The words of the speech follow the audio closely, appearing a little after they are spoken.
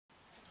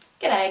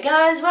G'day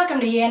guys, welcome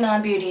to Yeah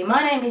 9 Beauty.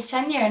 My name is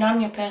Tanya and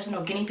I'm your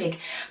personal guinea pig,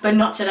 but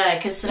not today,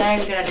 because today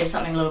we're going to do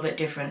something a little bit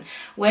different.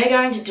 We're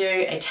going to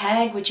do a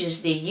tag which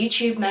is the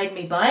YouTube made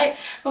me buy it,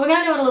 but we're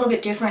going to do it a little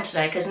bit different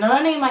today, because not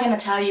only am I going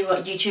to tell you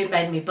what YouTube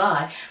made me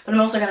buy, but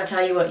I'm also going to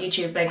tell you what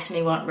YouTube makes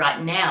me want right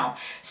now.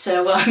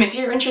 So if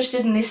you're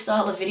interested in this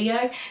style of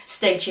video,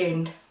 stay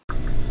tuned.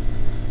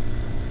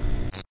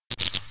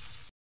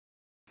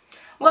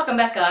 Welcome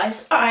back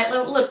guys. Alright,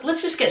 look,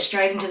 let's just get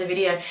straight into the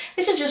video.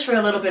 This is just for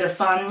a little bit of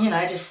fun, you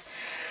know, just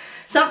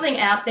something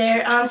out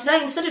there. Today,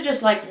 instead of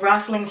just like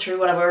rifling through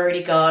what I've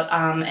already got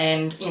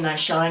and, you know,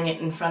 showing it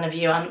in front of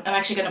you, I'm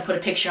actually going to put a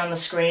picture on the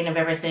screen of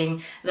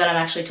everything that I'm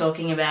actually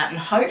talking about, and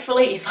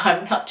hopefully, if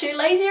I'm not too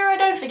lazy or I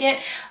don't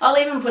forget, I'll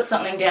even put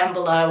something down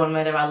below on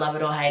whether I love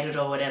it or hate it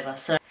or whatever.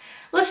 So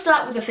let's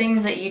start with the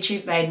things that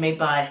YouTube made me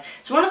buy.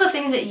 So one of the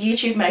things that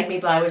YouTube made me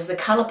buy was the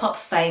Colourpop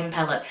Fame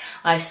palette.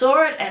 I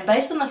saw it, and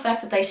based on the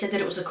fact that they said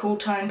that it was a cool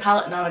tone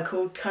palette and I'm a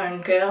cool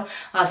tone girl,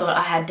 I thought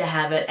I had to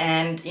have it.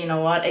 And you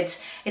know what,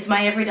 it's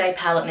my everyday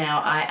palette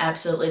now. I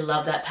absolutely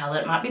love that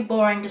palette. It might be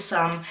boring to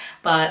some,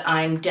 but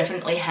I'm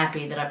definitely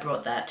happy that I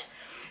brought that.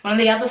 One of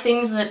the other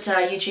things that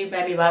YouTube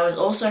made me buy was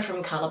also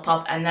from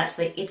Colourpop, and that's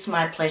the It's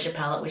My Pleasure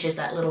palette, which is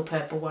that little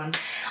purple one.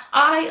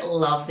 I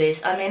love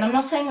this. I mean, I'm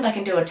not saying that I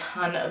can do a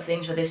ton of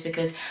things with this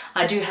because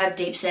I do have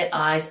deep set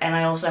eyes and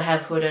I also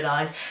have hooded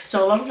eyes.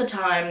 So a lot of the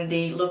time,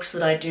 the looks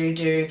that I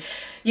do,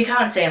 you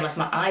can't see unless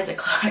my eyes are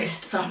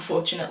closed,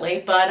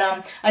 unfortunately.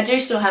 But I do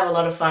still have a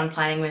lot of fun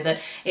playing with it.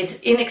 It's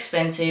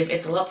inexpensive,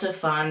 it's lots of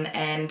fun,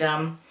 and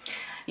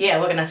yeah,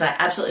 what can I say? I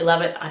absolutely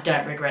love it. I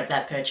don't regret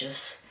that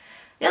purchase.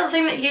 The other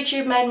thing that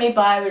YouTube made me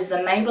buy was the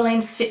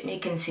Maybelline Fit Me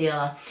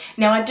Concealer.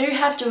 Now I do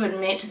have to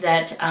admit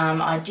that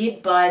I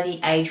did buy the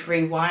Age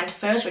Rewind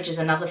first, which is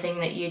another thing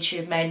that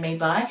YouTube made me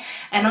buy,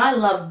 and I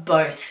love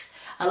both.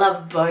 I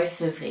love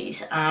both of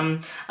these. I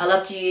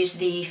love to use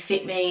the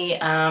Fit Me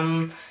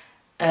under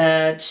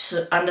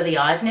the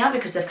eyes now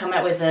because they've come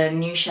out with a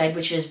new shade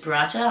which is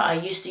brighter. I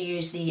used to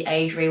use the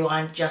Age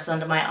Rewind just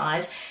under my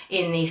eyes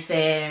in the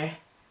Fair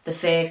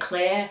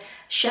Claire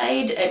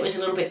shade. It was a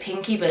little bit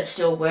pinky, but it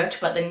still worked,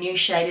 but the new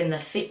shade in the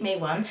Fit Me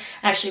one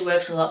actually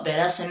works a lot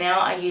better. So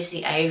now I use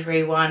the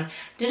Avery one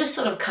to just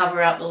sort of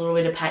cover up a little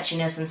bit of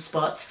patchiness and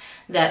spots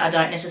that I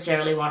don't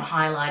necessarily want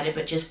highlighted,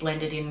 but just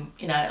blended in,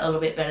 you know, a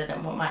little bit better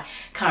than what my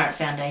current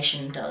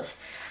foundation does.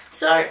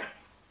 So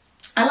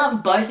I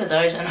love both of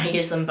those, and I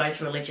use them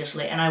both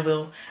religiously, and I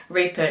will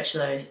repurchase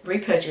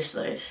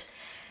those.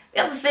 The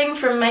other thing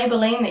from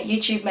Maybelline that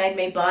YouTube made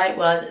me buy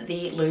was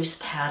the loose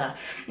powder.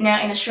 Now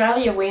in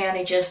Australia we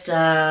only just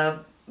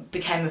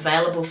became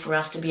available for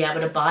us to be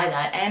able to buy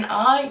that, and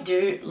I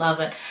do love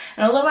it.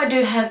 And although I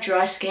do have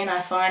dry skin,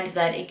 I find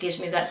that it gives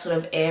me that sort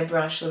of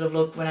airbrush sort of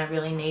look when I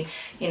really need,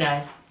 you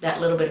know,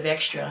 that little bit of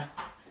extra.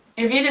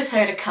 If you just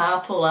heard a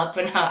car pull up,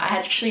 and I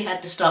actually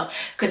had to stop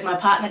because my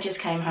partner just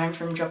came home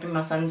from dropping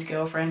my son's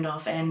girlfriend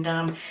off,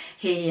 and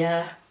he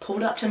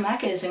pulled up to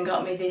Macca's and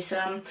got me this,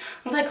 what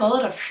do they call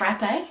it, a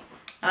frappe?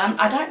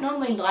 I don't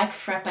normally like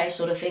frappe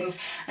sort of things,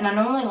 and I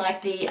normally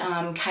like the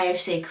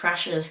KFC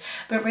crushers,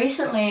 but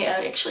recently,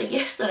 actually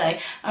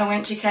yesterday, I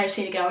went to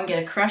KFC to go and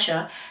get a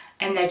crusher,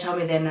 and they told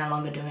me they're no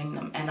longer doing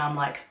them, and I'm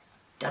like,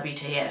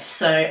 WTF.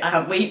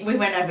 So we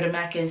went over to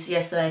Macca's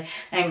yesterday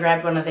and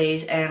grabbed one of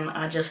these, and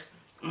I just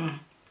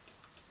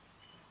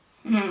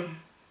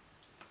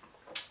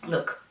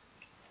look,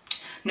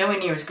 nowhere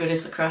near as good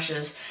as the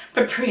crushers,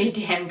 but pretty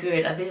damn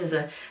good. This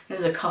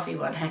is a coffee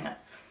one. Hang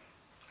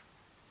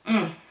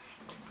on.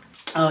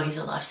 Oh, he's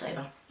a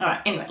lifesaver. All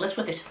right. Anyway, let's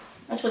put this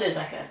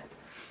back out.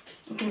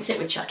 You can sit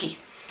with Chucky.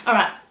 All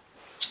right.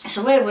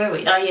 So where were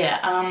we? Oh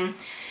yeah.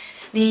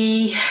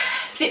 The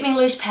Fit Me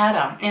Loose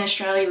powder. In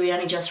Australia, we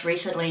only just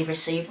recently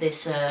received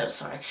this,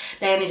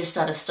 they only just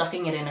started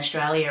stocking it in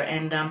Australia,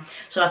 and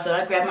so I thought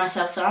I'd grab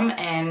myself some,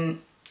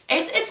 and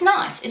it's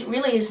nice. It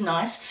really is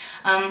nice.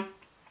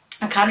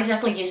 I can't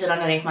exactly use it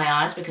underneath my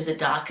eyes because it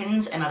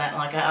darkens, and I don't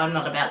like it. I'm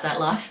not about that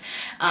life.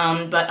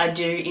 But I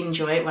do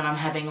enjoy it when I'm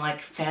having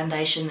like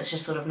foundation that's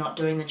just sort of not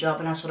doing the job,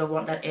 and I sort of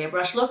want that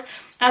airbrush look.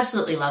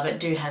 Absolutely love it,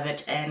 do have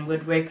it, and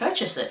would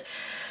repurchase it.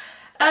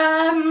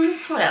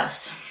 What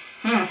else?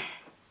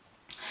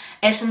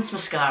 Essence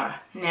mascara.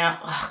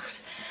 Now,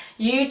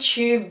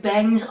 YouTube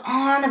bangs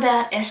on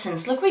about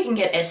Essence. Look, we can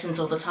get Essence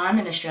all the time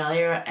in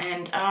Australia,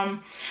 and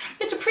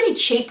it's a pretty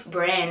cheap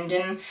brand,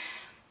 and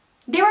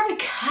they're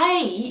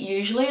okay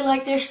usually.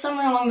 Like they're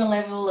somewhere along the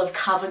level of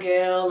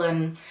CoverGirl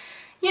and,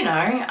 you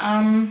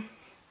know,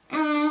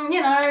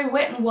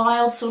 Wet n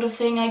Wild sort of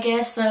thing, I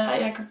guess.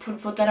 I could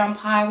put that on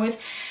par with.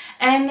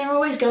 And they're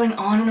always going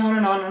on and on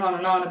and on and on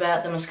and on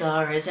about the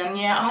mascaras. And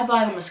yeah, I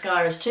buy the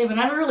mascaras too, but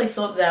I never really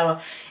thought they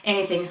were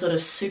anything sort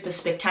of super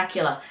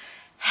spectacular.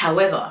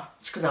 However,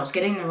 it's because I was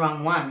getting the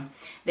wrong one.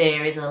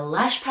 There is a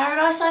Lash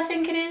Paradise, I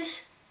think it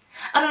is.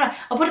 I don't know.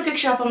 I'll put a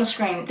picture up on the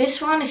screen.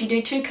 This one, if you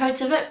do 2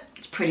 coats of it,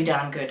 it's pretty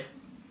darn good.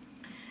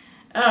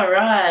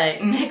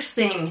 Alright, next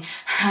thing.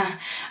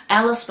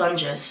 Alice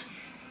sponges.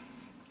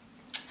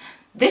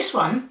 This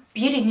one,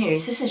 beauty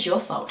news, this is your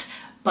fault.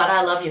 but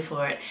I love you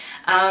for it.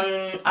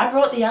 I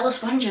brought the yellow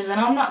sponges and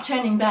I'm not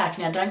turning back.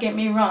 Now don't get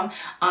me wrong,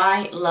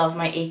 I love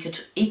my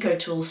Eco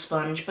Tool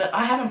sponge, but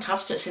I haven't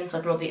touched it since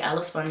I brought the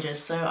yellow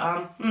sponges,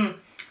 so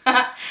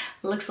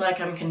looks like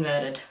I'm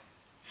converted.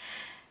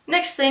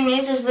 Next thing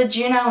is the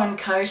Juno &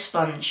 Co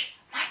sponge,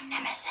 my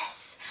nemesis.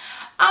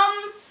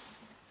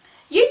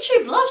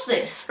 YouTube loves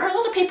this, or a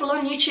lot of people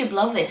on YouTube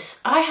love this.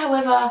 I,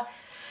 however,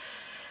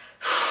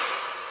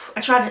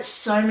 I tried it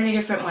so many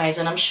different ways,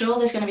 and I'm sure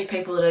there's going to be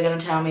people that are going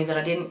to tell me that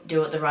I didn't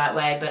do it the right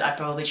way, but I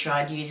probably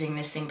tried using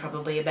this thing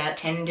probably about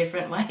 10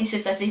 different ways,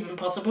 if that's even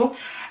possible.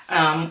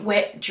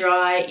 Wet,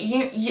 dry,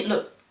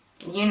 look,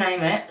 you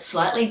name it,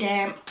 slightly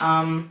damp.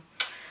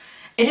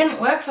 It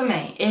didn't work for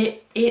me.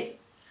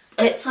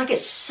 It's like it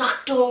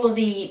sucked all of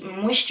the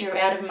moisture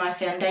out of my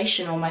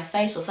foundation or my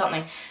face or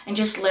something and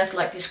just left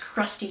like this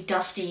crusty,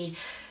 dusty,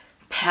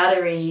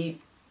 powdery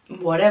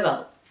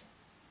whatever.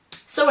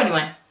 So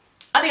anyway,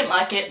 I didn't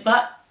like it,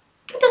 but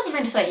it doesn't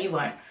mean to say you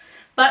won't.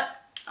 But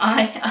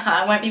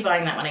I won't be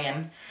buying that one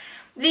again.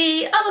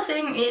 The other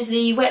thing is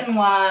the Wet n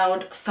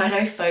Wild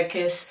Photo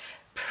Focus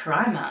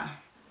Primer.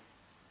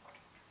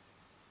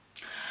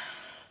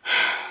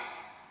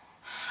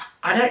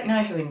 I don't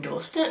know who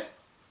endorsed it,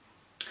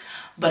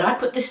 but I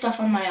put this stuff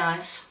on my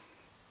eyes,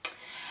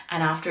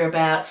 and after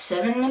about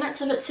 7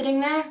 minutes of it sitting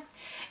there,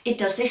 it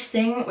does this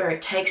thing where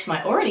it takes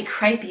my already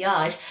crepey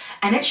eyes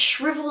and it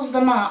shrivels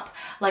them up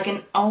like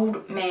an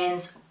old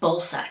man's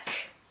ball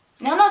sack.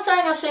 Now I'm not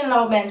saying I've seen an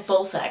old man's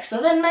ball sack,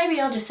 so then maybe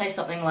I'll just say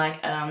something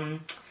like,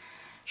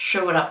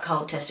 shriveled up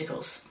cold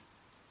testicles.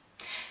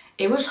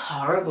 It was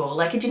horrible,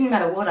 like it didn't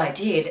matter what I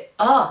did.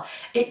 Oh,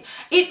 it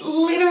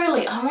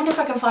literally, I wonder if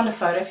I can find a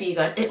photo for you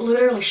guys, it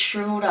literally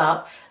shriveled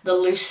up the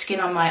loose skin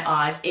on my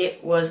eyes.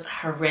 It was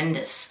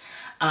horrendous.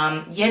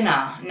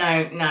 Yeah,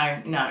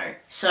 no.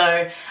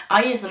 So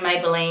I use the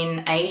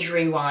Maybelline Age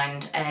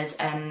Rewind as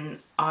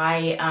an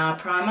eye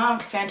primer.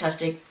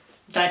 Fantastic.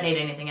 Don't need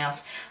anything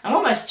else. I'm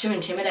almost too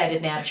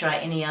intimidated now to try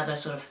any other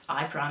sort of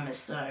eye primers,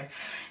 so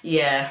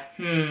yeah.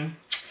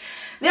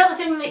 The other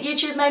thing that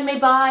YouTube made me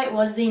buy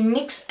was the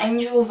NYX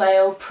Angel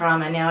Veil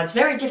Primer. Now, it's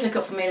very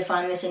difficult for me to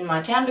find this in my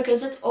town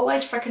because it's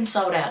always freaking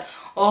sold out.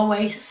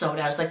 Always sold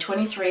out. It's like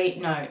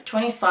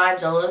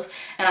 $25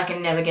 and I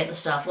can never get the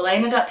stuff. Well, I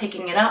ended up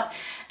picking it up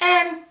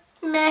and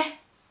meh,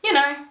 you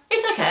know,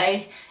 it's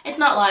okay. It's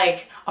not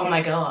like, oh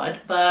my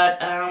god, but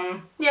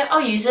yeah,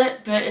 I'll use it,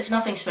 but it's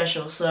nothing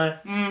special, so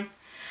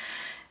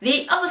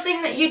The other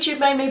thing that YouTube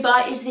made me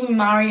buy is the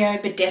Mario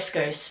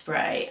Badescu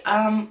spray.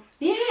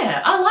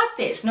 Yeah, I like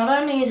this. Not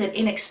only is it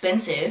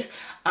inexpensive,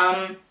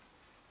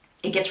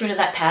 it gets rid of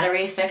that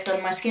powdery effect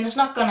on my skin. It's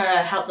not going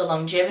to help the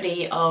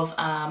longevity of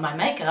my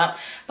makeup,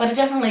 but it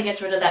definitely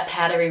gets rid of that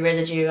powdery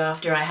residue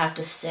after I have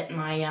to set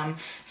my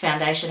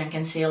foundation and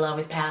concealer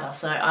with powder.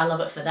 So I love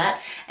it for that.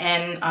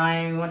 And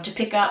I want to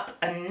pick up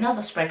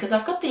another spray because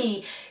I've got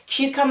the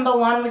cucumber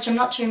one, which I'm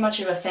not too much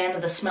of a fan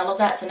of the smell of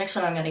that. So next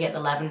time I'm going to get the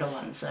lavender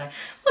one. So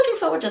looking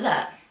forward to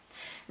that.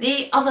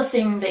 The other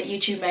thing that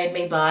YouTube made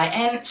me buy,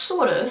 and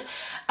sort of,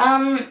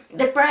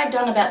 they bragged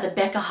on about the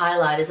Becca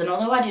highlighters, and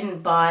although I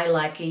didn't buy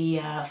like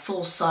a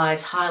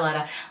full-size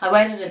highlighter, I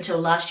waited until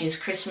last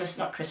year's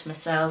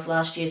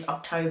last year's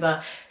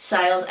October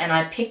sales, and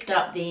I picked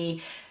up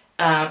the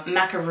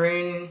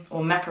Macaron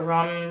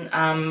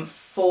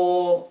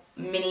 4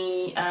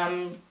 mini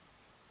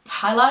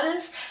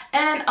highlighters,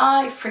 and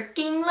I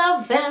freaking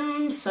love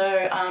them,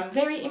 so I'm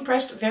very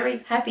impressed, very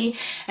happy.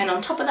 And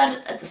on top of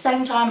that, at the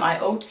same time, I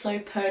also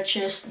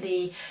purchased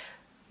the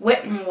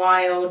Wet n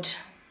Wild,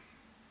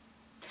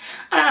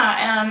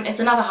 I don't know, it's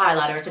another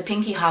highlighter. It's a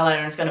pinky highlighter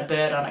and it's got a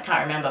bird on it. I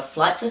can't remember.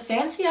 Flights of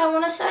Fancy, I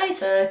want to say.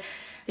 So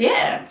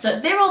yeah, so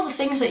they're all the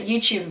things that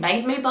YouTube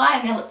made me buy,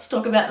 and now let's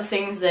talk about the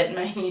things that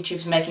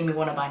YouTube's making me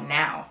want to buy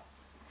now.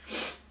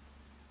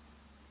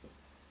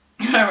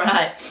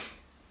 Alright.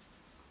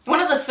 One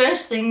of the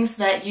first things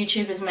that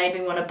YouTube has made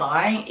me want to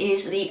buy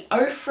is the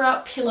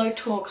Ofra Pillow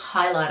Talk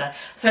Highlighter.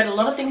 I've heard a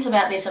lot of things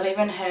about this. I've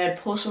even heard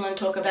Porcelain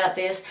talk about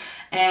this,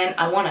 and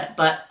I want it,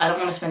 but I don't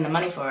want to spend the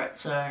money for it.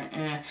 So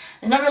there's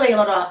not really a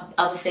lot of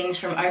other things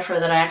from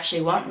Ofra that I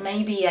actually want.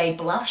 Maybe a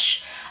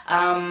blush,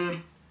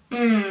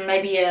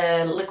 maybe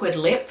a liquid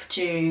lip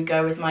to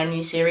go with my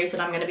new series that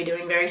I'm going to be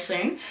doing very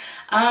soon.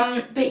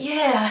 But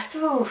yeah, I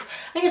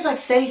think it's like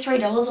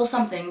 $33 or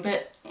something,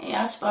 but yeah,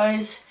 I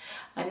suppose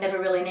I'd never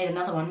really need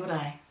another one, would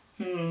I?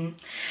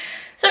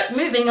 So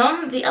moving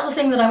on, the other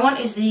thing that I want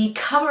is the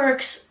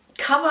Cover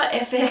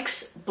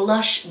FX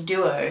Blush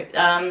Duo.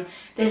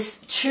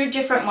 There's two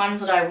different ones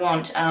that I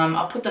want.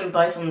 I'll put them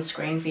both on the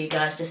screen for you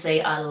guys to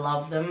see. I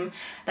love them.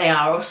 They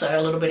are also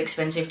a little bit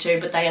expensive too,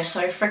 but they are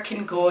so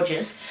freaking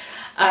gorgeous.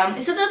 Yeah,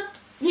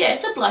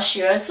 it's a blush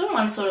duo. It's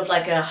sort of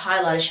like a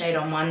highlighter shade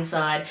on one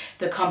side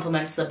that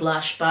complements the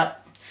blush,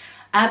 but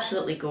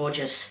absolutely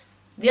gorgeous.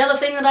 The other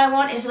thing that I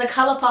want is the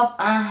Colourpop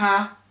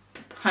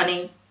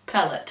Honey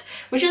Palette,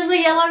 which is the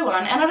yellow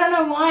one, and I don't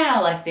know why I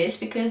like this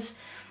because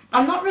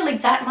I'm not really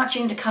that much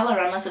into colour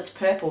unless it's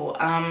purple.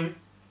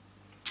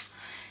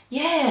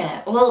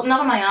 Yeah, well,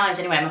 not on my eyes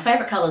anyway. My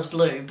favourite colour is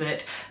blue,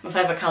 but my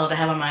favourite colour to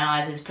have on my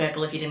eyes is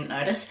purple, if you didn't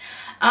notice.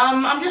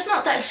 I'm just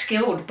not that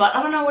skilled, but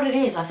I don't know what it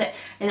is. I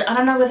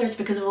don't know whether it's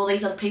because of all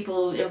these other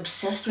people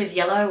obsessed with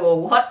yellow or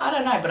what. I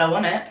don't know, but I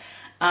want it.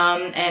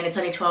 And it's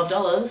only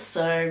 $12,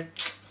 so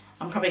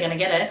I'm probably going to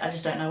get it. I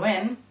just don't know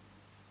when.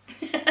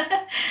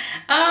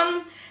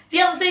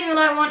 The other thing that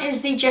I want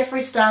is the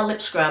Jeffree Star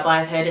lip scrub.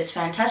 I've heard it's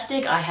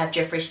fantastic. I have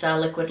Jeffree Star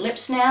liquid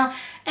lips now,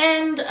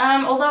 and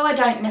although I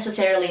don't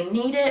necessarily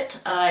need it,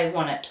 I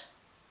want it.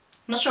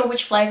 I'm not sure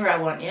which flavour I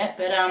want yet,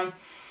 but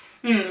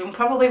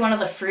probably one of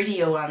the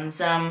fruitier ones.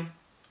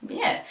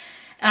 Yeah.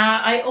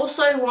 I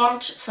also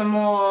want some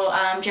more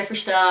Jeffree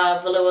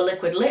Star Velour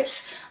liquid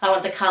lips. I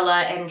want the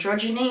colour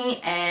Androgyny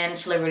and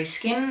Celebrity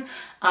Skin.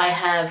 I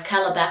have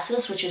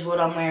Calabasas, which is what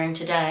I'm wearing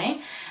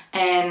today,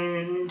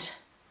 and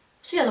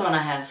what's the other one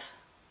I have?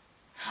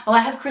 Oh, I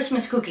have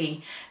Christmas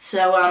Cookie,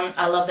 so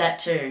I love that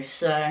too.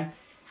 So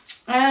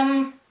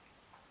the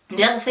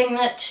other thing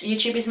that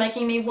YouTube is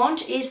making me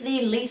want is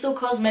the Lethal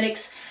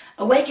Cosmetics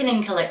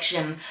Awakening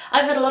collection.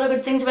 I've heard a lot of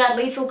good things about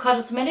Lethal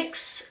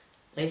Cosmetics,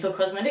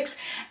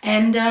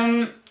 and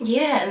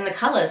yeah, and the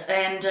colours,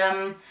 and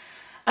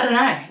I don't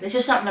know, there's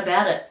just something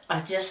about it. I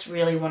just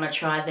really want to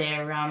try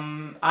their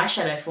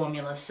eyeshadow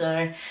formula,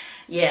 so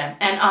yeah.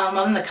 And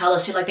other than the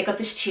colours too, like they got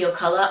this teal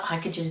colour I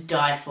could just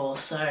die for,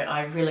 so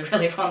I really,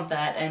 really want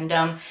that.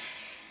 And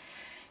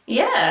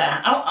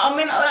yeah, I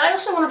mean, I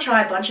also want to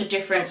try a bunch of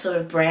different sort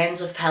of brands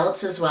of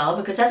palettes as well,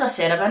 because as I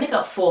said, I've only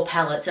got 4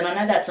 palettes, and I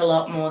know that's a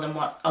lot more than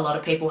what a lot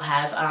of people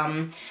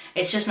have.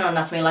 It's just not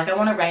enough for me. Like, I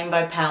want a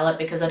rainbow palette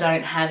because I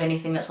don't have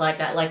anything that's like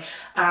that. Like,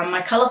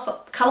 my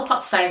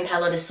Colourpop Fame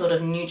palette is sort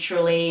of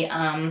neutrally,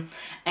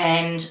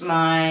 and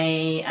my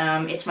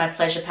It's My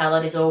Pleasure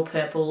palette is all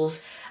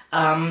purples.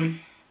 I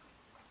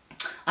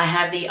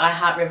have the I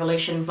Heart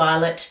Revolution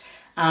Violet,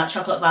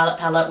 Chocolate Violet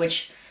palette,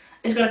 which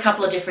it's got a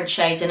couple of different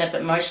shades in it,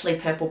 but mostly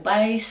purple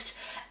based.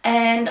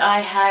 And I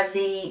have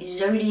the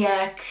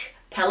Zodiac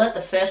palette,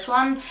 the first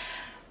one,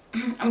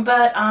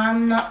 but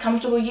I'm not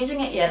comfortable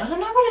using it yet. I don't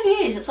know what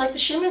it is. It's like the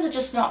shimmers are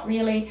just not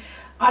really,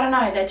 I don't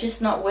know, they're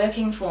just not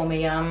working for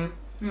me.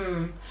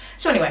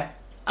 So anyway,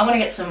 I want to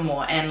get some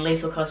more, and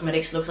Lethal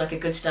Cosmetics looks like a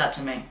good start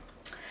to me.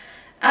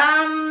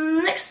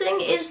 Next thing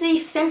is the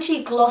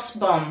Fenty Gloss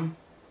Bomb.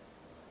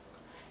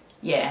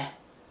 Yeah,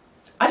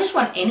 I just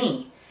want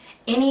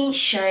any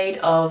shade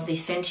of the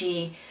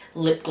Fenty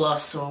lip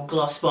gloss or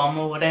gloss bomb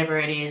or whatever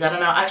it is. I don't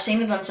know, I've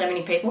seen it on so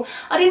many people.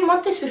 I didn't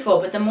want this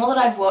before, but the more that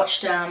I've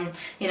watched you know,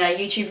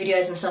 YouTube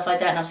videos and stuff like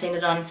that, and I've seen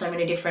it on so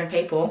many different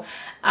people,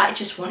 I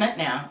just want it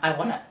now. I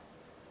want it.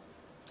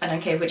 I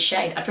don't care which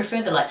shade. I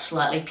prefer the like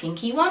slightly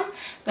pinky one,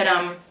 but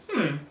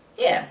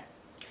yeah.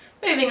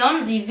 Moving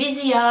on, the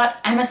Viseart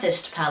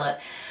Amethyst palette.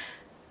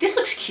 This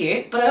looks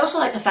cute, but I also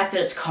like the fact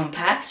that it's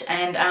compact,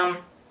 and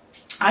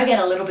I get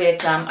a little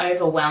bit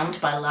overwhelmed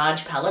by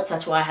large palettes.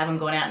 That's why I haven't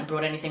gone out and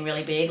brought anything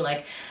really big,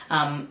 like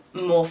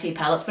Morphe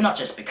palettes, but not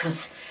just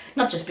because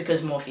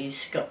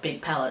Morphe's got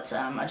big palettes.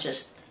 I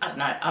don't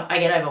know, I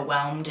get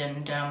overwhelmed,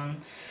 and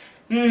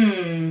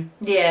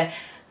yeah.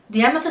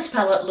 The Amethyst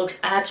palette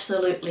looks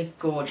absolutely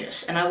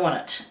gorgeous, and I want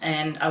it,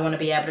 and I want to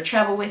be able to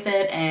travel with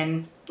it,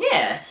 and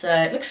yeah, so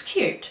it looks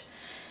cute.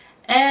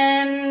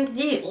 And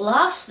the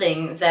last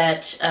thing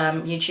that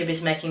YouTube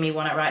is making me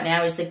want it right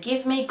now is the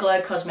Give Me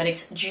Glow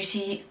Cosmetics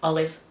Juicy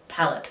Olive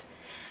palette.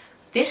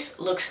 This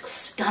looks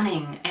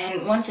stunning,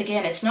 and once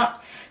again, it's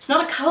not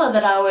a colour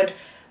that I would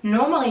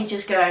normally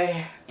just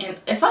go in.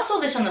 If I saw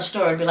this on the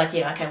store, I'd be like,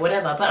 yeah, okay,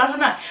 whatever. But I don't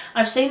know.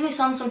 I've seen this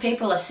on some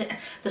people. I've seen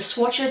the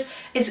swatches.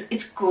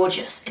 It's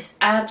gorgeous. It's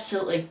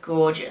absolutely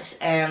gorgeous,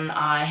 and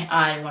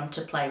I want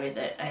to play with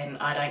it. And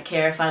I don't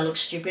care if I look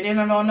stupid in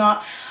it or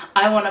not.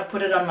 I want to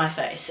put it on my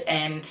face,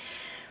 and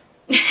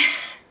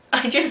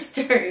I just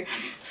do.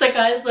 So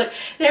guys, look,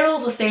 they're all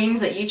the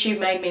things that YouTube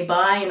made me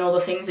buy, and all the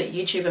things that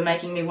YouTube are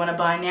making me want to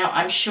buy now.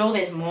 I'm sure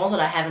there's more that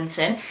I haven't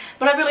said,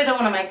 but I really don't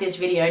want to make this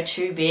video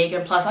too big,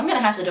 and plus I'm going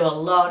to have to do a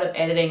lot of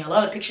editing, a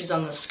lot of pictures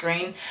on the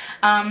screen.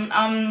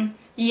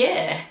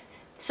 Yeah.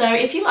 So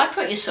if you liked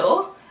what you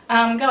saw,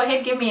 go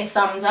ahead, give me a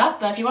thumbs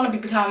up. If you want to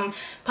become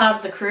part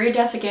of the crew,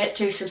 don't forget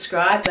to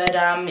subscribe, but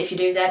if you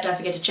do that, don't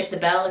forget to check the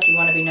bell if you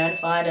want to be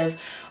notified of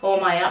all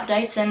my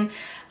updates. And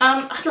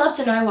I'd love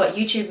to know what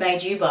YouTube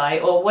made you buy,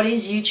 or what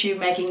is YouTube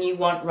making you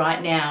want right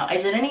now.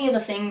 Is it any of the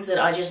things that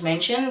I just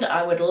mentioned?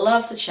 I would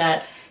love to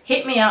chat.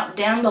 Hit me up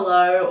down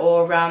below,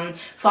 or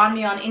find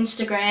me on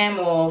Instagram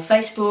or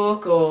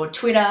Facebook or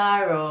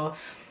Twitter, or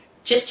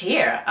just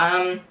here.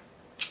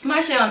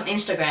 Mostly on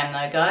Instagram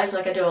though, guys.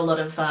 Like, I do a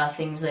lot of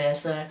things there.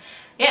 So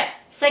yeah,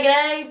 say good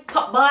day,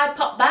 pop by,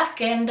 pop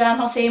back, and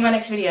I'll see you in my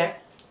next video.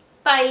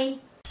 Bye!